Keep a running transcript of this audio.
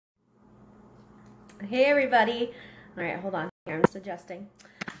Hey everybody. All right, hold on. Here, I'm just adjusting.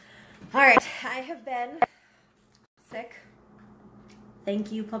 All right, I have been sick.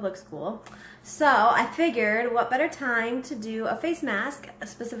 Thank you, public school. So I figured what better time to do a face mask,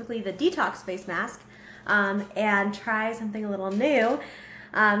 specifically the detox face mask, and try something a little new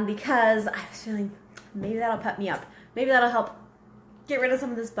because I was feeling maybe that'll pep me up. Maybe that'll help get rid of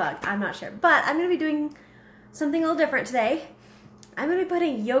some of this bug. I'm not sure. But I'm going to be doing something a little different today. I'm going to be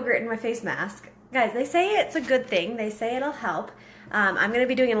putting yogurt in my face mask. Guys, they say it's a good thing. They say it'll help. I'm going to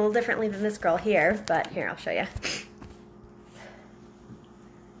be doing it a little differently than this girl here, but here, I'll show you.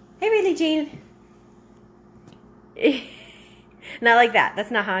 Hey, Really Jean. Not like that.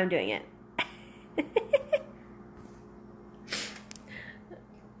 That's not how I'm doing it.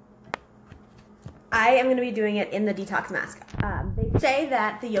 I am going to be doing it in the detox mask. They say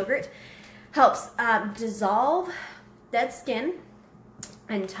that the yogurt helps dissolve dead skin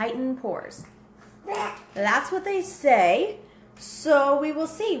and tighten pores. That's what they say. So we will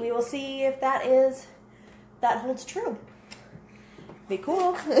see. We will see if that holds true. Be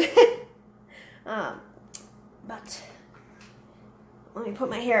cool. But let me put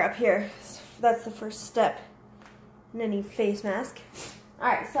my hair up here. That's the first step in any face mask.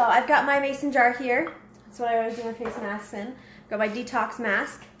 Alright, so I've got my mason jar here. That's what I always do my face masks in. Got my detox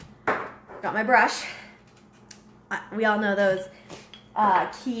mask. Got my brush. We all know those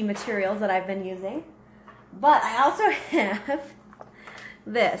key materials that I've been using. But I also have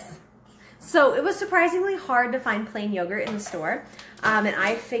this. So it was surprisingly hard to find plain yogurt in the store. And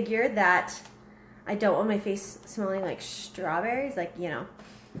I figured that I don't want my face smelling like strawberries, like, you know,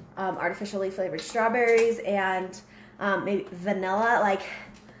 artificially flavored strawberries and maybe vanilla. Like,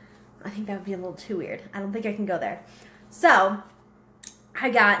 I think that would be a little too weird. I don't think I can go there. So I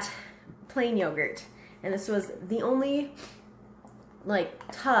got plain yogurt. And this was the only like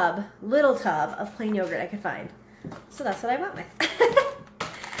little tub of plain yogurt I could find. So that's what I went with.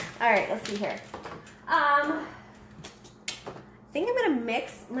 All right, let's see here. I think I'm gonna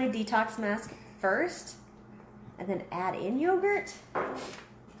mix my detox mask first and then add in yogurt. I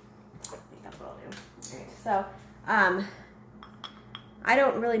think that's what I'll do. All right, so I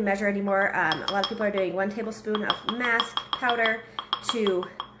don't really measure anymore. A lot of people are doing 1 tablespoon of mask powder to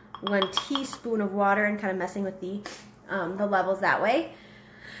 1 teaspoon of water and kind of messing with the levels that way.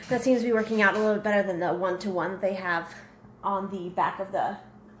 That seems to be working out a little bit better than the 1-to-1 that they have on the back of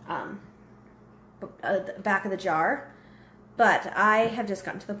the jar. But I have just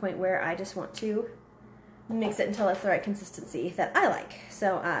gotten to the point where I just want to mix it until it's the right consistency that I like.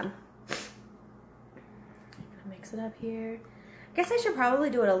 So mix it up here. I guess I should probably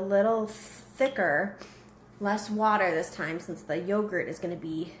do it a little thicker, less water this time since the yogurt is going to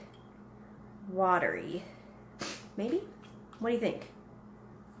be watery. Maybe? What do you think?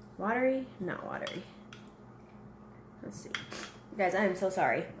 Watery? Not watery. Let's see. You guys, I am so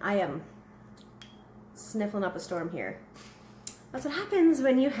sorry. I am sniffling up a storm here. That's what happens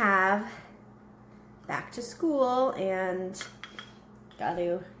when you have back to school and got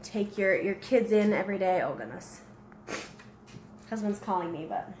to take your kids in every day. Oh, goodness. Husband's calling me,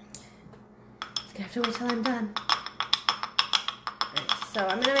 but it's going to have to wait till I'm done. Right, so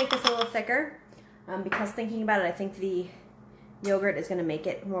I'm going to make this a little thicker. Because thinking about it, I think the yogurt is going to make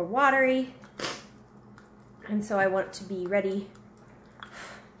it more watery. And so I want to be ready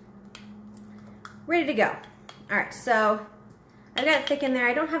to go. All right, so I've got it thick in there.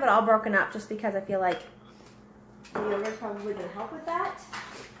 I don't have it all broken up just because I feel like the yogurt's probably going to help with that.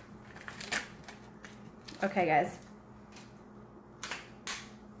 Okay, guys.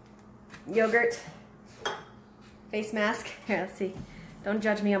 Yogurt, face mask. Here, let's see. Don't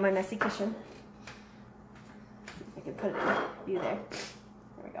judge me on my messy kitchen. I can put it in view there.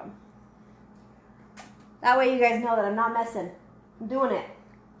 There we go. That way you guys know that I'm not messing. I'm doing it.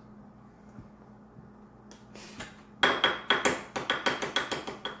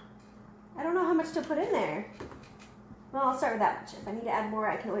 I don't know how much to put in there. Well, I'll start with that much. If I need to add more,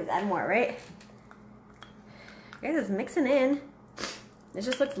 I can always add more, right? Guys, it's mixing in. It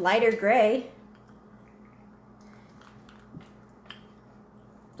just looks lighter gray.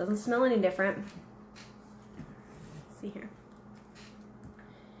 Doesn't smell any different. See here.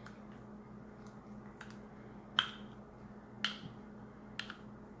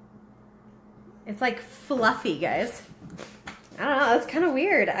 It's like fluffy, guys. I don't know, that's kind of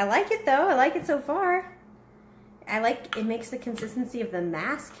weird. I like it though. I like it so far. I like it makes the consistency of the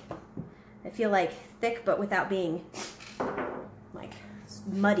mask. I feel like thick but without being like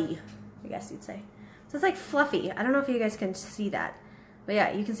muddy, I guess you'd say. So it's like fluffy. I don't know if you guys can see that. But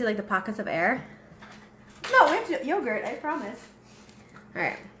yeah, you can see like the pockets of air. No, we have yogurt, I promise. All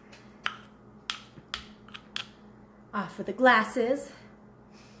right. For the glasses.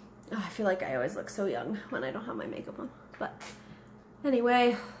 Oh, I feel like I always look so young when I don't have my makeup on. But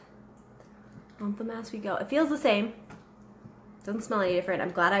anyway, on the mask we go. It feels the same. Doesn't smell any different.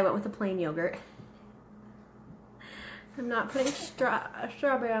 I'm glad I went with the plain yogurt. I'm not putting a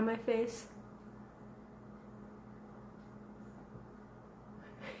strawberry on my face.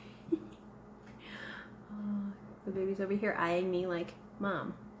 The baby's over here eyeing me like,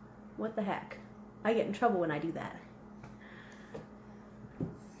 Mom, what the heck? I get in trouble when I do that.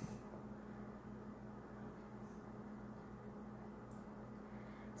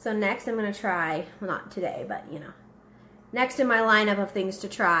 So next I'm going to try, well not today, but you know, next in my lineup of things to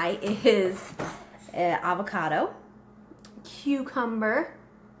try is avocado, cucumber,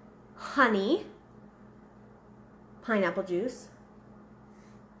 honey, pineapple juice.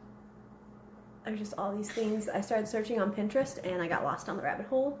 There's just all these things. I started searching on Pinterest and I got lost on the rabbit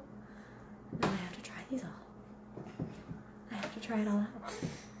hole. Now I have to try these all. I have to try it all out.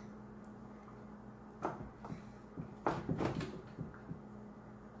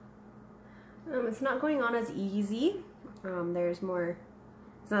 It's not going on as easy. There's more,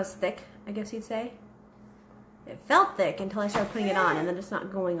 it's not as thick, I guess you'd say. It felt thick until I started putting it on, and then it's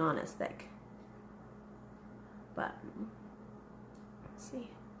not going on as thick. But, let's see.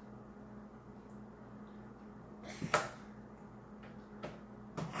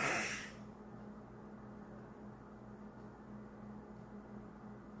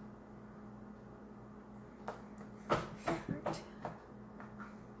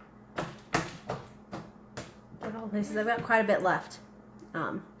 Places. I've got quite a bit left,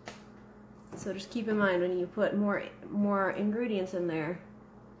 so just keep in mind when you put more ingredients in there,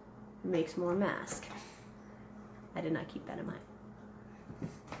 it makes more mask. I did not keep that in mind.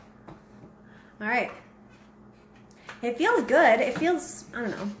 All right, it feels good. It feels, I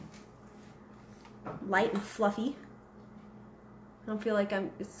don't know, light and fluffy. I don't feel like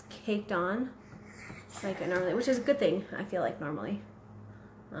it's caked on like I normally, which is a good thing. I feel like normally,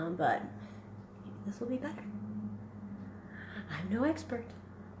 but this will be better. I'm no expert.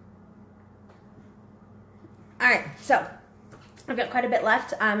 All right, so I've got quite a bit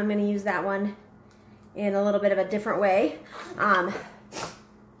left. I'm going to use that one in a little bit of a different way,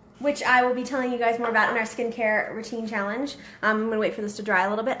 which I will be telling you guys more about in our skincare routine challenge. I'm going to wait for this to dry a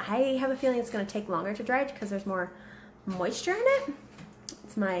little bit. I have a feeling it's going to take longer to dry because there's more moisture in it.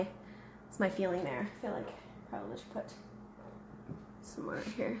 It's my feeling there. I feel like I probably should put some more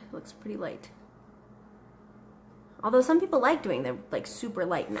here. It looks pretty light. Although some people like doing the like super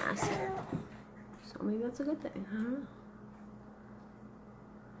light mask. So maybe that's a good thing. I don't know.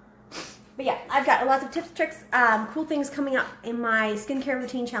 But yeah, I've got lots of tips, tricks, cool things coming up in my skincare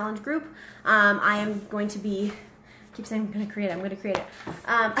routine challenge group. I am going to be, I keep saying I'm going to create it. I'm going to create it.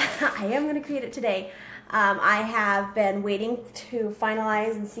 I am going to create it today. I have been waiting to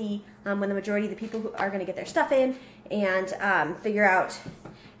finalize and see when the majority of the people who are going to get their stuff in and figure out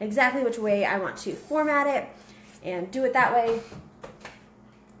exactly which way I want to format it and do it that way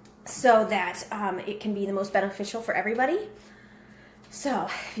so that it can be the most beneficial for everybody. So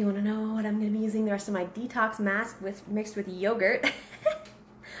if you want to know what I'm going to be using the rest of my detox mask mixed with yogurt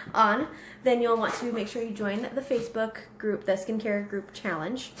on, then you'll want to make sure you join the Facebook group, the skincare group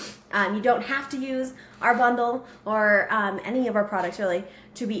challenge. You don't have to use our bundle or any of our products really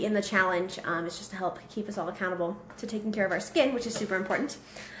to be in the challenge. It's just to help keep us all accountable to taking care of our skin, which is super important.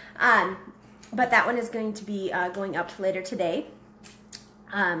 But that one is going to be going up later today.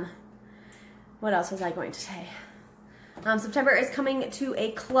 What else was I going to say? September is coming to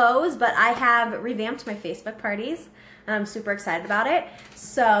a close, but I have revamped my Facebook parties. I'm super excited about it.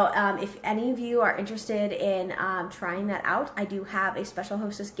 So if any of you are interested in trying that out, I do have a special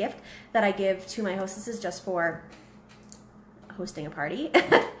hostess gift that I give to my hostesses just for hosting a party,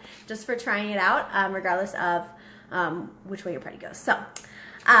 just for trying it out, regardless of which way your party goes. So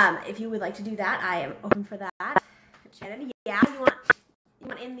if you would like to do that, I am open for that. Shannon, yeah, you want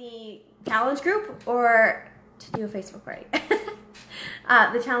in the challenge group or to do a Facebook party?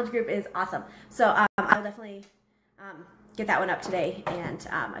 The challenge group is awesome. So I'll definitely get that one up today, and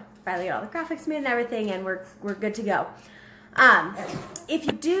I finally got all the graphics made and everything, and we're good to go. If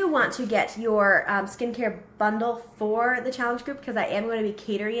you do want to get your skincare bundle for the challenge group, because I am going to be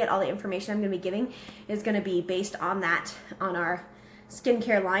catering it, all the information I'm going to be giving is going to be based on that, on our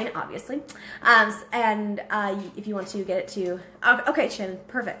skincare line, obviously. And if you want to get it to, okay, Shannon,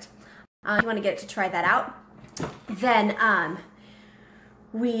 perfect. If you want to get it to try that out, then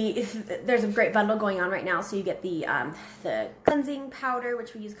there's a great bundle going on right now. So you get the cleansing powder,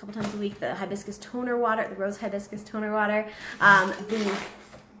 which we use a couple times a week, the hibiscus toner water, the rose hibiscus toner water. Did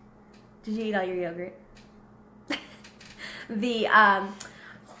you eat all your yogurt? the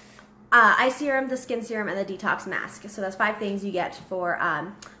eye serum, the skin serum, and the detox mask. So that's 5 things you get for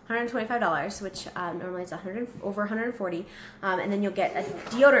 $125, which normally is over $140. And then you'll get a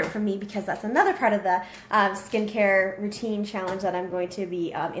deodorant from me because that's another part of the skincare routine challenge that I'm going to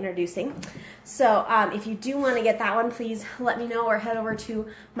be introducing. So if you do want to get that one, please let me know or head over to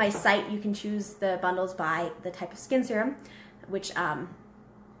my site. You can choose the bundles by the type of skin serum, which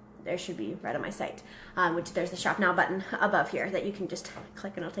there should be right on my site, which there's the shop now button above here that you can just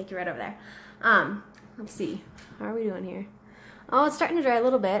click and it'll take you right over there. Let's see, how are we doing here? Oh, it's starting to dry a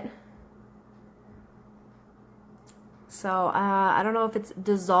little bit. So I don't know if it's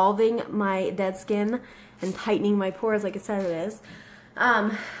dissolving my dead skin and tightening my pores like it says it is.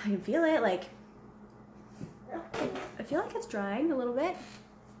 I can feel it, like, I feel like it's drying a little bit.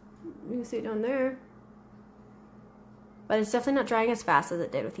 You can see it down there. But it's definitely not drying as fast as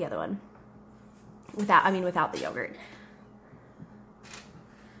it did with the other one. Without the yogurt.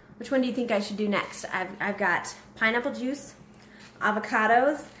 Which one do you think I should do next? I've got pineapple juice,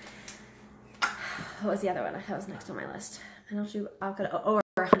 avocados. What was the other one? That was next on my list. Pineapple, avocado,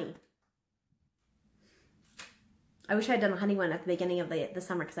 or honey. I wish I had done a honey one at the beginning of the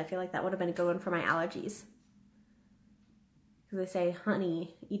summer because I feel like that would have been a good one for my allergies. Because they say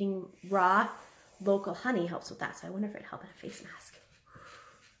honey, eating raw local honey helps with that, so I wonder if it'd help in a face mask.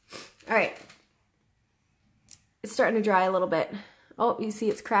 All right, it's starting to dry a little bit. Oh, you see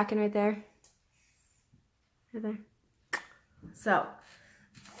it's cracking right there. Right there. So,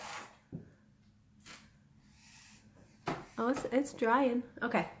 oh, it's drying.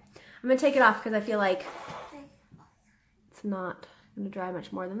 Okay, I'm gonna take it off because I feel like it's not gonna dry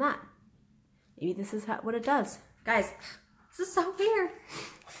much more than that. Maybe this is what it does. Guys, this is so weird.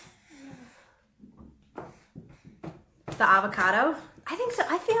 The avocado, I think so.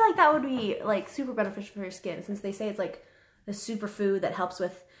 I feel like that would be like super beneficial for your skin since they say it's like a superfood that helps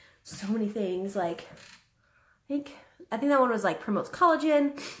with so many things. Like I think that one was like promotes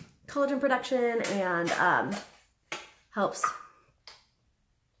collagen production and helps.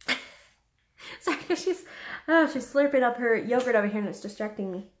 Sorry, she's slurping up her yogurt over here and it's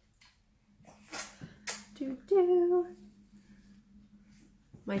distracting me.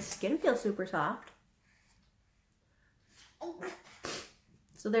 My skin feels super soft.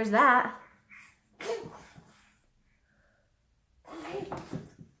 So there's that.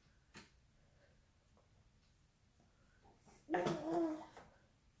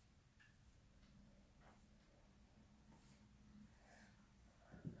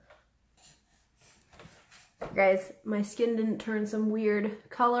 Guys, my skin didn't turn some weird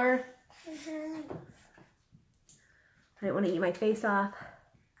color. I didn't want to eat my face off.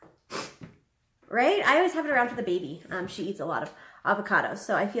 Right? I always have it around for the baby. She eats a lot of avocados,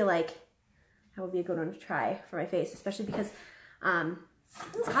 so I feel like that would be a good one to try for my face, especially because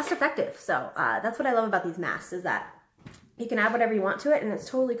it's cost effective. So that's what I love about these masks is that you can add whatever you want to it and it's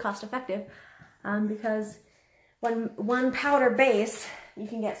totally cost effective because one powder base you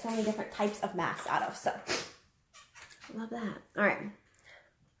can get so many different types of masks out of. So I love that. All right.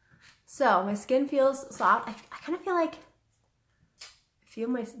 So my skin feels soft. I kind of feel like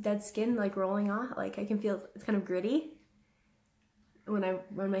my dead skin like rolling off. Like I can feel it's kind of gritty when I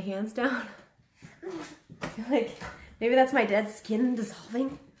run my hands down. I feel like maybe that's my dead skin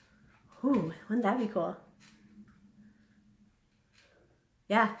dissolving. Ooh, wouldn't that be cool?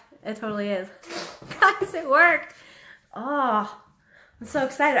 Yeah, it totally is. Guys, it worked. Oh, I'm so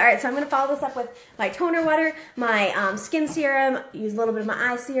excited. All right, so I'm going to follow this up with my toner water, my skin serum, use a little bit of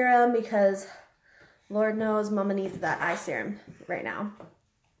my eye serum because Lord knows Mama needs that eye serum right now.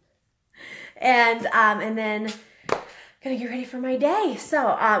 And then gonna get ready for my day. So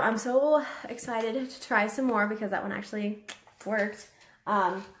I'm so excited to try some more because that one actually worked.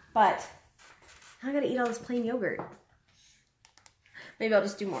 But I gotta eat all this plain yogurt. Maybe I'll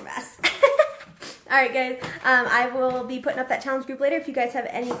just do more mess. All right, guys. I will be putting up that challenge group later. If you guys have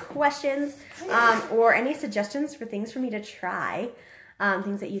any questions or any suggestions for things for me to try,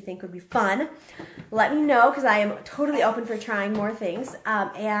 things that you think would be fun, let me know because I am totally open for trying more things.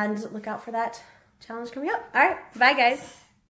 And look out for that challenge coming up. All right, bye, guys.